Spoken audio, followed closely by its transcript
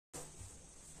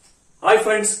Hi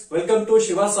friends, welcome to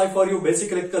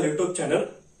shivasaiforyou-basicelectr1790 YouTube channel.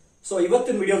 So,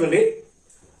 ಇವತ್ತಿನ ವಿಡಿಯೋದಲ್ಲಿ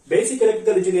Basic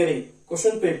Electrical Engineering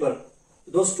question paper,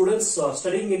 those students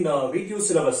studying in VTU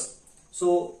syllabus. So,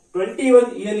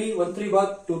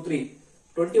 21ELE13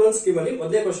 21 scheme ಅಲ್ಲಿ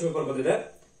ಒಂದೇ question paper ಬಂದಿದೆ.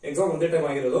 Exam ಒಂದೇ time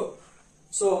ಆಗಿರೋದು.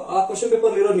 So, ಆ question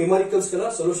paper ಇರೋ numerical ಗಳ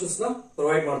solutions ನ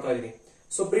provide ಮಾಡ್ತಾ ಇದೀನಿ.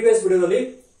 So, previous ವಿಡಿಯೋದಲ್ಲಿ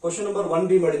question number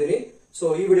 1B ಮಾಡಿದೀನಿ. So,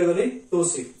 ಈ ವಿಡಿಯೋದಲ್ಲಿ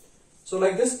 2C. So,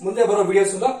 like this, ಮುಂದೆ ಬರೋ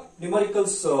ವಿಡಿಯೋಸ್ ಎಲ್ಲ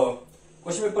numericals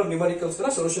question paper numericals ಗಳ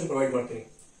solution provide ಮಾಡ್ತೀನಿ.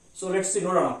 So, let's see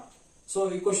ನೋಡೋಣ. So,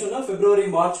 ಈ question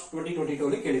Feb-March 2022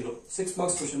 ಅಲ್ಲಿ ಕೇಳಿದ್ರು. 6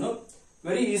 marks question.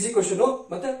 Very easy question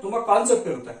ಮತ್ತೆ ತುಂಬಾ ಕಾನ್ಸೆಪ್ಟ್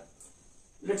ಇರುತ್ತೆ.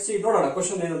 Let's see ನೋಡೋಣ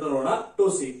question ಏನಂತ ನೋಡೋಣ.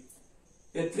 2C.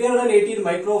 A 318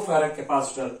 microfarad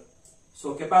capacitor. So,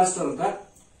 capacitor ಅಂತ.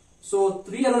 So,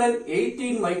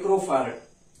 318 microfarad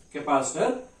capacitor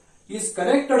is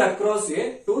connected across a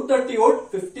 230 volt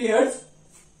 50 Hz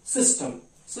system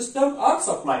or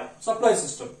supply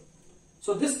system.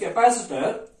 So, this capacitor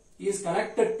is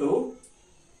connected to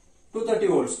 230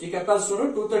 volts. ಈ capacitor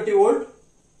 230 volt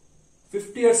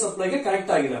 50 Hz supply ಗೆ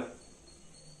connect ಆಗಿದೆ.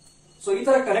 So ಈ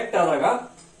ತರ connect ಆದಾಗ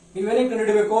ನೀವೇನೇ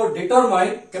ಕಂಡುಹಿಡಿಯಬೇಕು,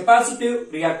 determine capacitive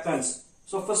reactance.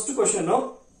 So first question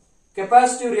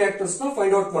capacitive reactance ನ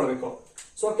find out ಮಾಡಬೇಕು.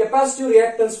 So capacitive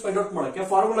reactance find out ಮಾಡಕ್ಕೆ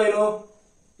ಫಾರ್ಮುಲಾ ಏನು?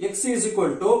 X is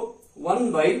equal to 1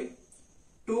 by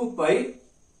 2 pi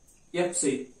FC.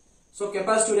 So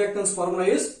capacitive reactance formula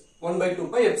is 1 by 2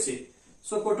 pi FC.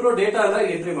 So ಕೊಟ್ಟಿರೋ data ಎಲ್ಲ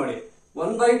entry ಮಾಡಿ.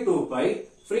 1 by 2 pi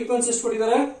frequency ಎಷ್ಟು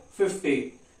ಕೊಟ್ಟಿದ್ದಾರೆ? 50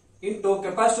 into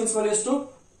capacitance value ಎಷ್ಟು?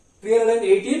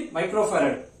 318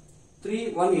 microfarad.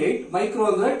 318 micro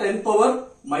ಅಂದ್ರೆ 10 power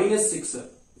minus 6.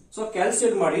 So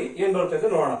calculate ಮಾಡಿ ಏನ್ ಬರುತ್ತೆ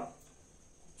ನೋಡೋಣ.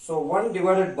 So 1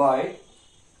 divided by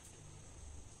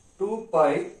 2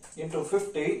 pi into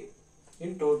 50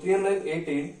 into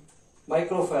 318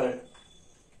 microfarad.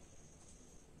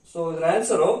 So the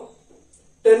answer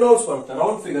 10 ohms ಬರುತ್ತೆ.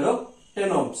 Round figure 10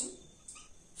 ohms.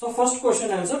 So first question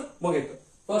answer ಮುಗಿತು.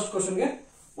 ಫಸ್ಟ್ ಕ್ವೆಶ್ಚನ್ ಗೆ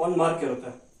 1 ಮಾರ್ಕ್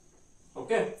ಇರುತ್ತೆ.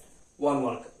 Okay, 1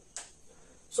 mark.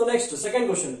 So next second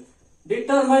question,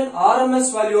 determine RMS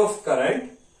value of current,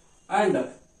 and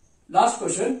last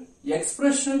question,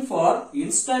 expression for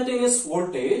instantaneous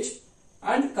voltage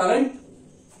and current.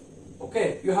 Okay,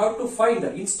 you have to find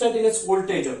the instantaneous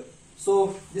voltage. So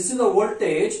this is the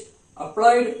voltage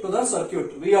applied to the circuit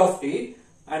V of t,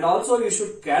 and also you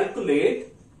should calculate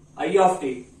I of t.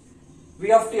 V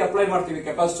of t apply ಮಾಡ್ತೀವಿ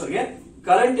capacitor ಗೆ.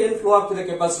 Current ಏನ್ flow ಆಗ್ತಿದೆ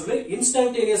capacitor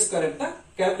instantaneous current ನ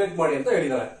calculate ಮಾಡಿ ಅಂತ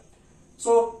ಹೇಳಿದ್ದಾರೆ.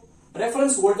 So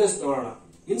reference voltage ತಗೊಳ್ಳೋಣ.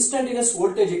 Instantaneous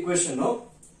voltage equation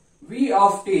V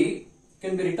of t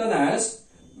can be written as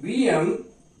Vm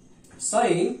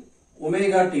sin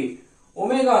omega t.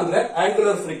 Omega ಅಂದ್ರೆ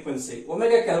ಆಂಗುಲರ್ ಫ್ರೀಕ್ವೆನ್ಸಿ.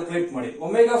 ಒಮೆಗಾ ಕ್ಯಾಲ್ಕುಲೇಟ್ ಮಾಡಿ.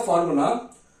 Omega formula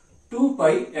 2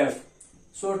 pi f.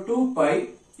 So 2 pi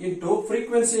into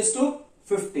frequency ಎಷ್ಟು?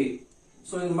 50.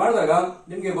 So ಇದು ಮಾಡಿದಾಗ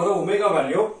ನಿಮ್ಗೆ ಬರೋ omega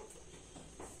value,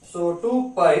 so 2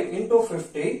 pi into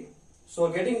 50, so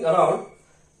getting around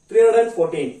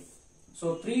 314. So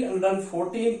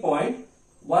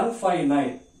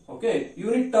 314.159. Okay,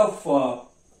 unit of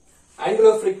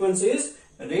angular frequency is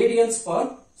radiance per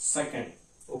second.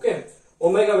 Okay,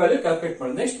 omega value calculate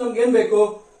ಮಾಡಿ. Next ನಮ್ಗೆ ಏನ್ ಬೇಕು?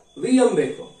 Vm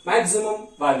ಬೇಕು, ಮ್ಯಾಕ್ಸಿಮಮ್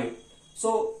ವ್ಯಾಲ್ಯೂ. ಸೊ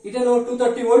ಇದೇನು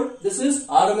 230 volt, this is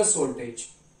RMS voltage.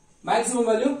 Maximum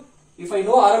value, if I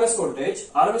know RMS voltage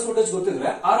ಗೊತ್ತಿದ್ರೆ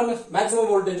RMS maximum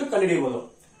voltage ಕಂಡುಹಿಡಿಯಬಹುದು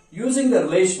using the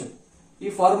relation. ಈ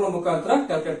formula ಮುಖಾಂತರ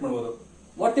ಕ್ಯಾಲ್ಕುಲೇಟ್ ಮಾಡಬಹುದು.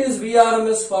 What is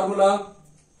VRMS formula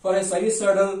for A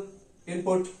ಸೈನುಸಾಯ್ಡಲ್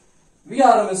input?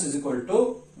 VRMS is equal to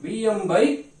Vm by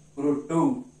root 2.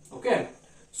 Okay,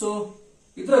 so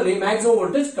ಇದರಲ್ಲಿ maximum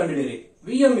voltage ಕಂಡುಹಿಡಿಯಿರಿ.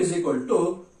 Vm is equal to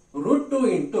root 2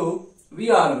 into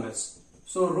VRMS.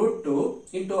 So root 2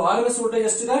 into RMS voltage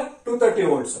ಎಷ್ಟಿದೆ? 230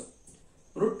 volts.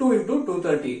 root 2 into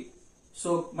 230. So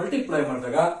multiply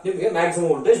ಮಾಡಿದಾಗ ನಿಮಗೆ maximum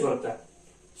voltage ಬರುತ್ತೆ.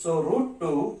 So root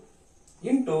 2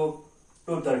 into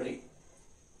 230.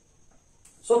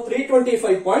 So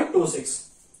 325.26.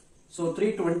 So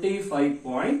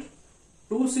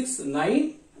 325.269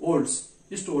 volts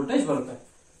ಇಷ್ಟು voltage ಬರುತ್ತೆ.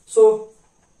 So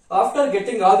after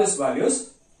getting all this values,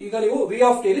 ಈಗ ನೀವು V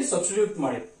of t ಅಲ್ಲಿ substitute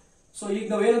ಮಾಡಿ. ಸೊ ಈಗ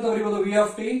ನಾವೇನಂತ ಬರೀಬಹುದು? V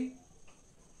of t.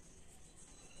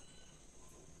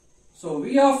 So V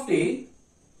of t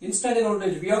instantaneous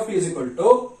voltage V of t is equal to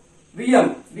Vm.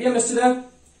 Vm ಎಷ್ಟಿದೆ?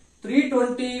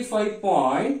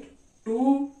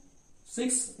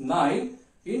 325.269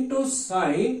 into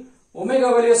sine omega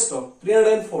value ಎಷ್ಟು?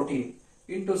 314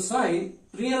 into sine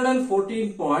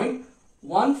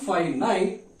 314.159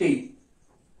 t.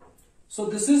 So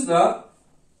this is the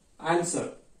answer,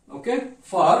 okay,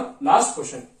 for last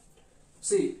question.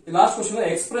 See, the last question is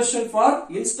expression for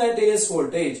instantaneous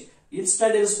voltage.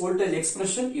 Instantaneous voltage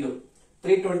expression idu.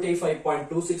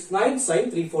 325.269 sin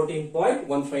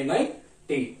 314.159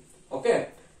 t. Okay,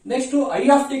 next I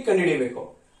of T ಕಂಡುಹಿಡಿಯಬೇಕು.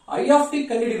 I of T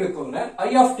ಕಂಡುಹಿಡಿಯಬೇಕು ಅಂದ್ರೆ I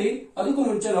of T ಅದಕ್ಕೂ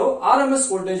ಮುಂಚೆ ನಾವು R M S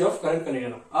voltage of current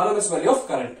ಕಂಡುಹಿಡಿಯೋಣ. R M S value of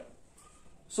current.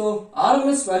 So R M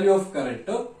S value of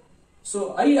current, so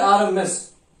I R M S.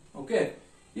 Okay,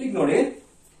 ಈಗ ನೋಡಿ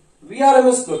we are M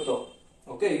S ಗೊತ್ತು.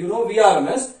 Okay, you know we are M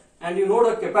S and you know the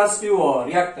capacitive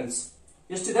reactance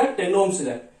ಎಷ್ಟಿದೆ, 10 ohms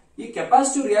ಇದೆ. ಈ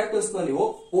capacitive reactance ನ ನೀವು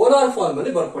polar form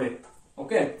ಅಲ್ಲಿ ಬರ್ಕೊಳ್ಳಿ.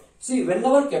 Okay, see when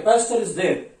hour capacitor is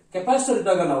there, capacitor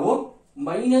ಇದ್ದಾಗ ನಾವು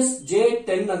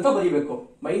 -j10 ಅಂತ ಬರೀಬೇಕು,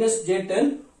 -j10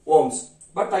 ohms.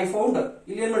 But I found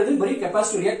ಇಲ್ಲಿ ಏನ್ ಮಾಡಿದ್ರಿ, ಬರೀ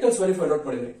capacitive reactance value find out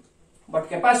ಮಾಡಿದ್ರಿ. But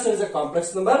capacitor is a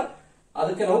complex number,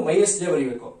 ಅದಕ್ಕೆ ನಾವು -j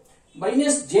ಬರೀಬೇಕು.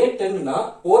 -j10 ನ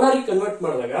ಪೋಲಾರಿ ಕನ್ವರ್ಟ್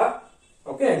ಮಾಡಿದಾಗ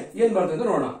ಓಕೆ ಏನ್ ಬರ್ತದೆ ಅಂತ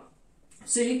ನೋಡೋಣ.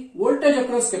 C voltage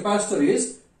across capacitor is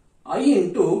I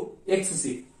into XC.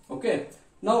 Okay,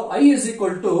 now I is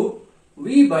equal to V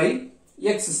by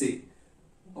XC.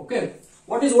 Okay,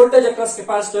 what is voltage across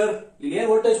capacitor? ಇಲ್ಲಿ ಏನು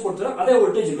ವೋಲ್ಟೇಜ್ ಕೊಡ್ತೀರಾ ಅದೇ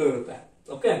ವೋಲ್ಟೇಜ್ ಇಲ್ಲೂ ಇರುತ್ತೆ.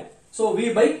 Okay, so V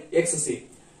by XC.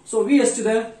 So V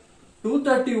ಎಷ್ಟಿದೆ,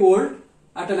 230 volt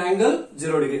at an angle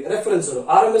 0 degree. Reference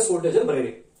RMS voltage ಅಲ್ಲಿ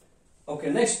ಬರೀರಿ. Okay,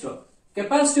 next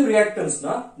capacitive reactance ನ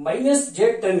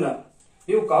 -j10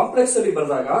 ನೀವು ಕಾಂಪ್ಲೆಕ್ಸ್ ಅಲ್ಲಿ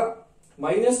ಬರೆದಾಗ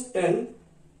 -10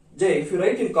 J, if you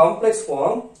write in complex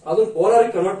form, ಅದನ್ನು polarly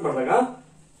convert ಮಾಡಿದಾಗ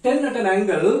 10 at an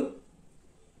angle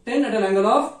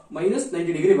of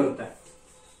 -90 degree ಬರುತ್ತೆ.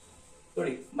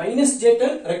 ನೋಡಿ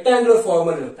 -j10 rectangular form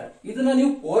ಅಲ್ಲಿ ಇರುತ್ತೆ. ಇದನ್ನ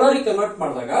ನೀವು polarly convert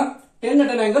ಮಾಡಿದಾಗ 10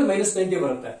 at an angle -90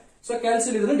 ಬರುತ್ತೆ. ಸೊ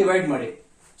ಕ್ಯಾನ್ಸಲ್ ಇದನ್ನ ಡಿವೈಡ್ ಮಾಡಿ.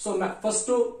 ಸೊ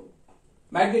ಫಸ್ಟ್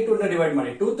ಮ್ಯಾಗ್ನಿಟ್ಯೂಡ್ ನ ಡಿವೈಡ್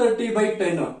ಮಾಡಿ. 230 by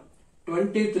 10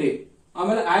 23.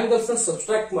 ಆಮೇಲೆ ಆಂಗಲ್ಸ್ ನ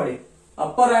ಸಬ್ಸ್ಟ್ರಾಕ್ಟ್ ಮಾಡಿ.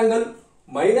 Upper angle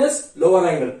minus lower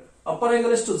angle. Upper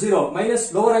angle is to 0 minus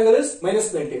lower angle is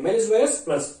 -90 minus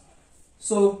plus.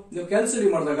 So ನೀವು ಕ್ಯಾನ್ಸಲ್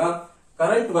ಮಾಡಿದಾಗ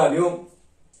current value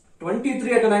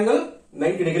 23 at an angle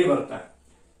 90 degree ಬರುತ್ತೆ.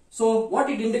 So what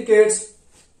it indicates,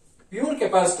 pure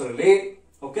capacitor ಅಲ್ಲಿ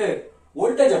okay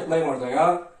voltage apply ಮಾಡಿದಾಗ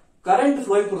current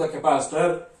flowing through the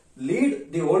capacitor lead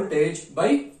the voltage by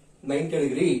 90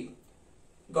 degree.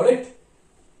 Got it?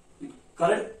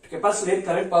 Current capacitor ಏನ್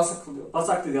current pass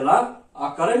ಆಗ್ತಿದೆಯಲ್ಲ ಆ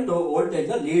current voltage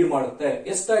ನ lead ಮಾಡುತ್ತೆ.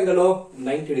 ಎಷ್ಟು angle?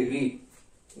 90 degree.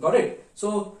 Got it? So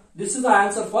this is the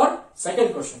answer for second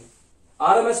question.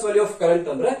 R M S value of current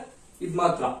ಅಂದ್ರೆ ಇದು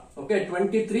ಮಾತ್ರ. Okay,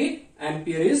 23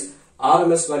 ampere is R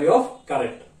M S value of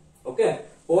current. Okay,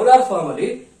 polar form ಅಲ್ಲಿ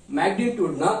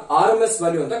magnitude ನ R M S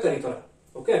value ಅಂತ ಕರೀತಾರೆ.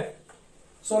 Okay,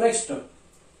 so next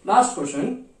last question.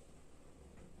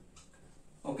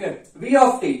 Okay, V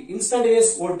off T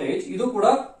instantaneous voltage, ಇದು ಕೂಡ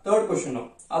third question.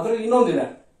 ಅದ್ರಲ್ಲಿ ಇನ್ನೊಂದಿದೆ,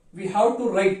 we have to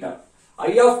write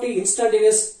I of t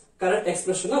instantaneous current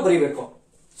expression ನ ಬರೀಬೇಕು.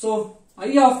 So I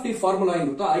of t formula ಏನು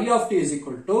ಗೊತ್ತಾ? I of t is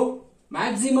equal to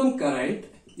maximum current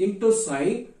into sin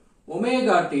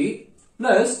omega t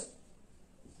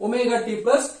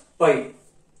plus pi.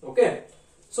 Okay,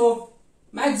 so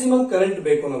maximum current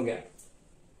ಬೇಕು ನಮ್ಗೆ.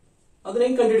 ಅದನ್ನ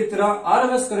ಹೆಂಗ್ ಕಂಡುಹಿಡಿತೀರಾ? R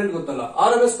M S current ಗೊತ್ತಲ್ಲ,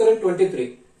 R M S current 23.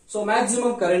 So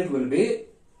maximum current will be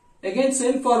again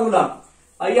same formula,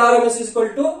 IRMS is equal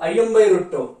to Im by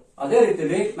 √2. ಅದೇ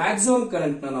ರೀತಿಯಲ್ಲಿ maximum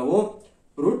current ನ ನಾವು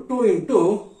 √2 into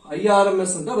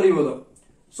IRMS ಅಂತ ಬರೀಬಹುದು.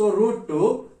 ಸೊ √2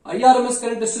 IRMS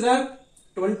ಕರೆಂಟ್ ಎಷ್ಟಿದೆ?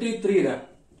 23 ಇದೆ.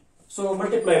 ಸೊ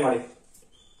ಮಲ್ಟಿಪ್ಲೈ ಮಾಡಿ.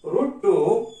 √2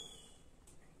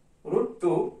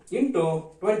 into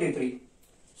 23.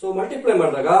 So multiply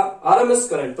ಮಾಡಿದಾಗ RMS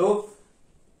ಕರೆಂಟ್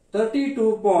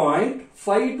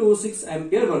 32.526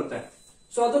 ಆಂಪಿಯರ್ ಬರುತ್ತೆ.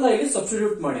 ಸೊ ಅದನ್ನ ಇಲ್ಲಿ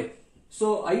ಸಬ್ಸ್ಟಿಟ್ಯೂಟ್ ಮಾಡಿ. So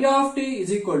I of t is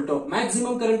equal to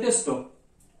maximum current ಎಷ್ಟು?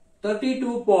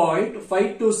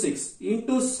 32.526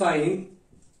 into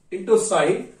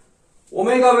sin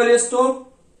omega value ಎಷ್ಟು?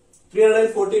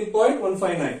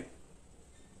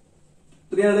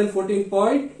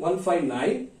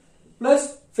 314.159 plus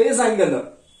phase angle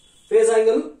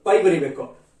pi ಬರೀಬೇಕು.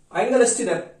 ಆಂಗಲ್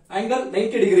ಎಷ್ಟಿದೆ? ಆಂಗಲ್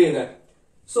 90 ಡಿಗ್ರಿ ಇದೆ.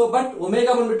 ಸೊ ಬಟ್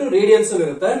ಒಮೆಗಾ ಬಂದ್ಬಿಟ್ಟು ರೇಡಿಯನ್ಸ್ ಅಲ್ಲಿ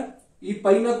ಇರುತ್ತೆ. ಈ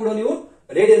ಪೈನ ಕೂಡ ನೀವು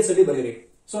ರೇಡಿಯನ್ಸ್ ಅಲ್ಲಿ ಬರೀರಿ.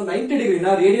 ಸೊ 90 ಡಿಗ್ರಿನ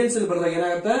ರೇಡಿಯನ್ಸ್ ಅಲ್ಲಿ ಬರೆದಾಗ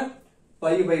ಏನಾಗುತ್ತೆ?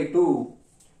 pi by 2.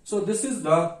 So this is the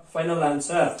final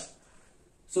answer.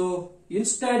 So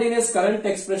instantaneous current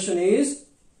expression is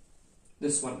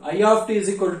this one. I of t is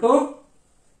equal to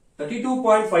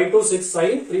 32.526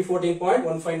 sin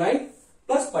 314.159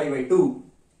 plus pi by 2.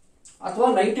 ಅಥವಾ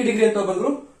 90 ಡಿಗ್ರಿ ಅಂತ ಬಂದ್ರು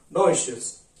ನೋ ಇಶ್ಯೂಸ್.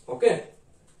 ಓಕೆ,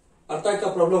 ಅರ್ಥ ಆಯ್ತಾ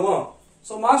problem?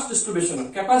 So mass distribution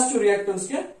capacitive reactance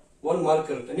ಗೆ 1 mark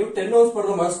ಇರುತ್ತೆ. ನೀವು 10 ohms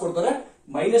ಬರೆದು marks ಕೊಡ್ತಾರೆ,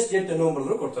 -j10 ohm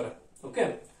ಬರೆದ್ರು ಕೊಡ್ತಾರೆ. Okay,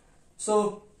 so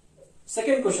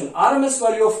second question, R M S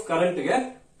value of current ಗೆ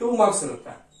 2 ಮಾರ್ಕ್ಸ್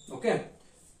ಇರುತ್ತೆ. ಓಕೆ,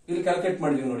 ಇಲ್ಲಿ ಕ್ಯಾಲ್ಕುಲೇಟ್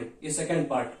ಮಾಡಿದೀವಿ ನೋಡಿ ಈ ಸೆಕೆಂಡ್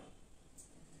ಪಾರ್ಟ್.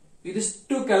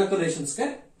 ಇದಿಷ್ಟು ಕ್ಯಾಲ್ಕುಲೇಷನ್ಸ್ ಗೆ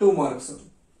 2 marks.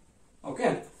 Okay,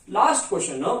 last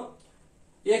question,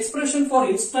 expression for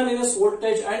instantaneous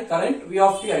voltage and current V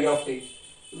off T I of T.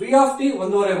 V off T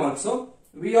 1.5 marks,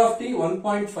 V off T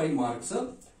 1.5 marks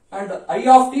and I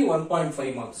of T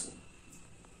 1.5 marks.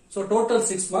 So total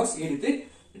 6 marks ಈ ರೀತಿ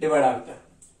divide ಆಗುತ್ತೆ.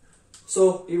 So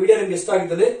ಈ video ನಿಮ್ಗೆ ಇಷ್ಟ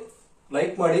ಆಗಿದ್ದಲ್ಲಿ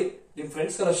like ಮಾಡಿ, ನಿಮ್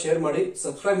friends ಗೆಲ್ಲ ಶೇರ್ ಮಾಡಿ,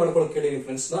 ಸಬ್ಸ್ಕ್ರೈಬ್ ಮಾಡ್ಕೊಳ್ಳೋಕೆ ಕೇಳಿ ನಿಮ್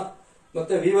ಫ್ರೆಂಡ್ಸ್ ನ.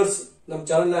 ಮತ್ತೆ ವ್ಯೂವರ್ಸ್ ನಮ್ಮ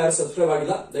ಚಾನೆಲ್ ಯಾರು ಸಬ್ಸ್ಕ್ರೈಬ್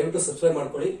ಆಗಿಲ್ಲ ದಯವಿಟ್ಟು ಸಬ್ಸ್ಕ್ರೈಬ್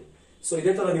ಮಾಡ್ಕೊಳ್ಳಿ. ಸೊ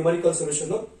ಇದೇ ತರ ನ್ಯೂಮರಿಕಲ್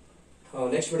ಸೊಲ್ಯೂಷನ್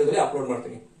ನೆಕ್ಸ್ಟ್ ವಿಡಿಯೋದಲ್ಲಿ ಅಪ್ಲೋಡ್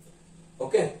ಮಾಡ್ತೀನಿ.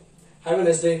 Okay, have A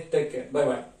nice day, take care, bye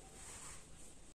bye.